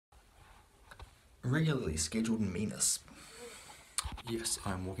Regularly scheduled meanness. Yes,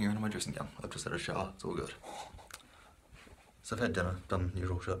 I'm walking around in my dressing gown. I've just had a shower, it's all good. So I've had dinner, done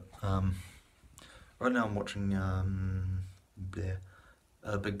usual shit. Right now I'm watching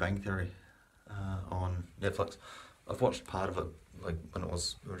Big Bang Theory on Netflix. I've watched part of it, like when it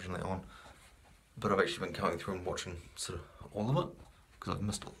was originally on, but I've actually been going through and watching sort of all of it, because I've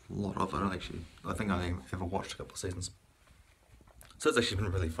missed a lot of it. I think I only ever watched a couple of seasons. So it's actually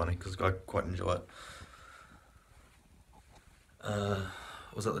been really funny, because I quite enjoy it.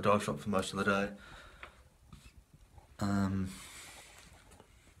 Was at the dive shop for most of the day. So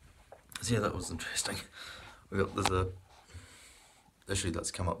yeah, that was interesting. There's a issue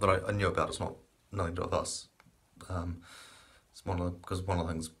that's come up that I knew about. It's nothing to do with us. It's because one of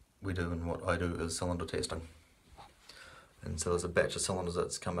the things we do and what I do is cylinder testing. And so there's a batch of cylinders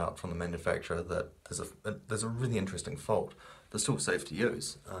that's come out from the manufacturer that there's a really interesting fault. They're still safe to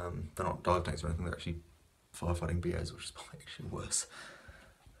use. They're not dive tanks or anything. They're actually firefighting BAs, which is probably actually worse.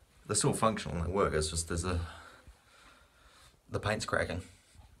 They're still functional and they work. It's just the paint's cracking,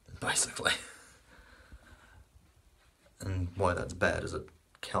 basically. And why that's bad is it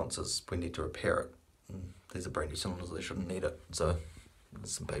counts as we need to repair it. And these are brand new cylinders, they shouldn't need it. So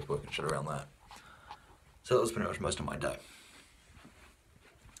there's some paperwork and shit around that. So that was pretty much most of my day.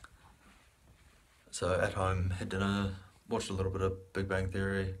 So at home, had dinner, watched a little bit of Big Bang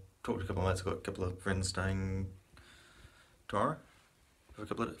Theory, talked to a couple of mates. I've got a couple of friends staying tomorrow for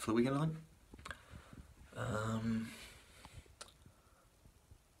the weekend, I think.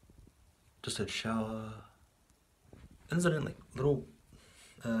 Just had a shower. Incidentally, little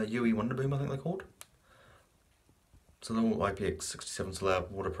UE Wonder Boom, I think they're called. So they're all IPX67 slab,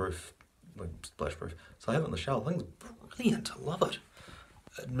 waterproof, like splash proof. So I have it in the shower. The thing's brilliant. I love it.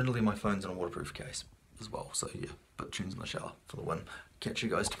 Admittedly, my phone's in a waterproof case as well. So yeah, but tunes in the shower for the win. Catch you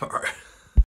guys tomorrow.